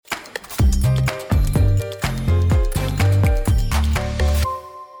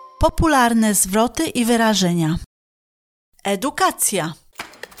Popularne zwroty i wyrażenia. Edukacja.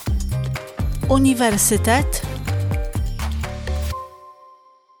 Uniwersytet.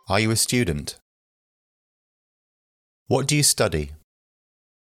 Are you a student? What do you study?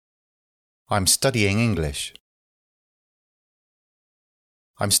 I'm studying English.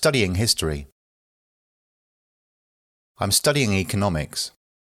 I'm studying history. I'm studying economics.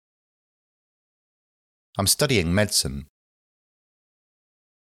 I'm studying medicine.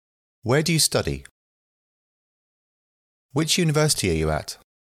 Where do you study? Which university are you at?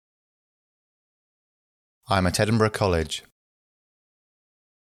 I'm at Edinburgh College.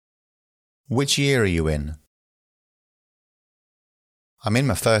 Which year are you in? I'm in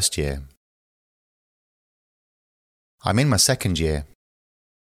my first year. I'm in my second year.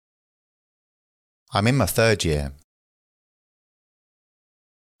 I'm in my third year.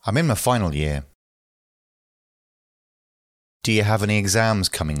 I'm in my final year. Do you have any exams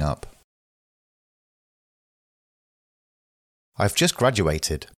coming up? I've just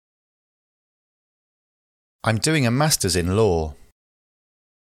graduated. I'm doing a master's in law.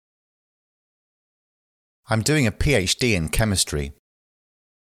 I'm doing a PhD in chemistry.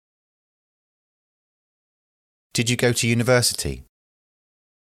 Did you go to university?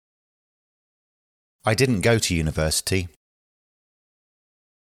 I didn't go to university.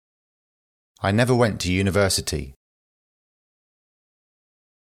 I never went to university.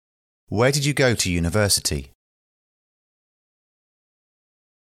 Where did you go to university?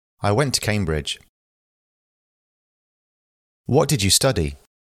 I went to Cambridge. What did you study?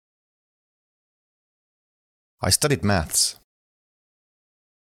 I studied maths.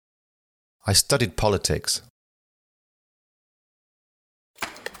 I studied politics.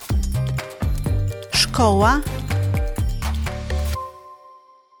 Szkoła.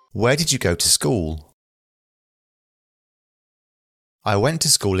 Where did you go to school? I went to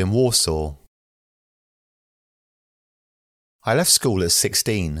school in Warsaw. I left school at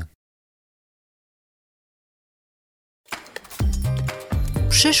 16.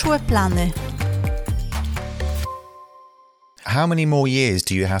 Przyszłe plany. How many more years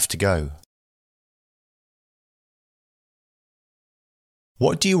do you have to go?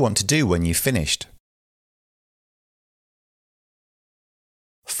 What do you want to do when you've finished?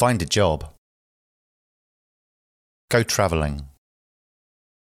 Find a job. Go travelling.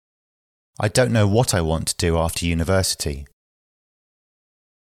 I don't know what I want to do after university.